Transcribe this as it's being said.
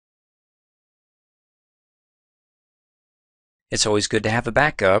It's always good to have a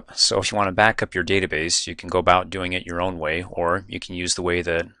backup, so if you want to back up your database, you can go about doing it your own way, or you can use the way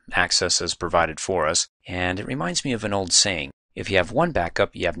that Access has provided for us. And it reminds me of an old saying, if you have one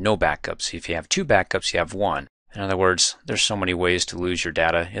backup, you have no backups. If you have two backups, you have one. In other words, there's so many ways to lose your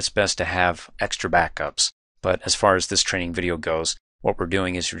data, it's best to have extra backups. But as far as this training video goes, what we're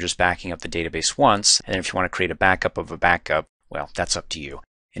doing is we're just backing up the database once, and if you want to create a backup of a backup, well, that's up to you.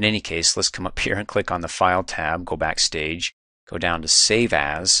 In any case, let's come up here and click on the File tab, go backstage, go down to Save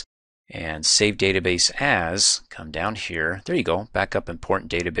As, and Save Database As, come down here. There you go, back up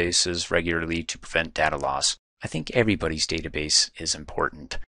important databases regularly to prevent data loss. I think everybody's database is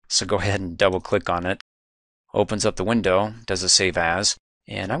important. So go ahead and double click on it. Opens up the window, does a Save As,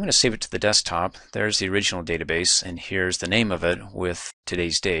 and I'm going to save it to the desktop. There's the original database, and here's the name of it with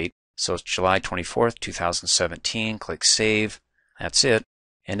today's date. So it's July 24th, 2017. Click Save. That's it.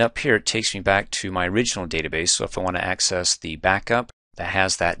 And up here it takes me back to my original database. So if I want to access the backup that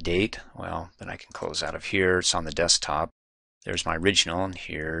has that date, well, then I can close out of here. It's on the desktop. There's my original, and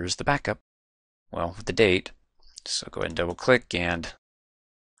here's the backup. Well, with the date. So go ahead and double click, and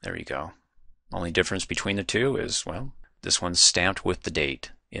there you go. Only difference between the two is, well, this one's stamped with the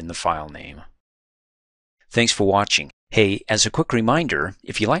date in the file name. Thanks for watching. Hey, as a quick reminder,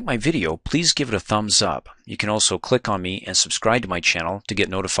 if you like my video, please give it a thumbs up. You can also click on me and subscribe to my channel to get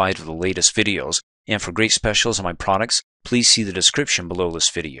notified of the latest videos. And for great specials on my products, please see the description below this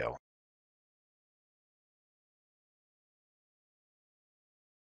video.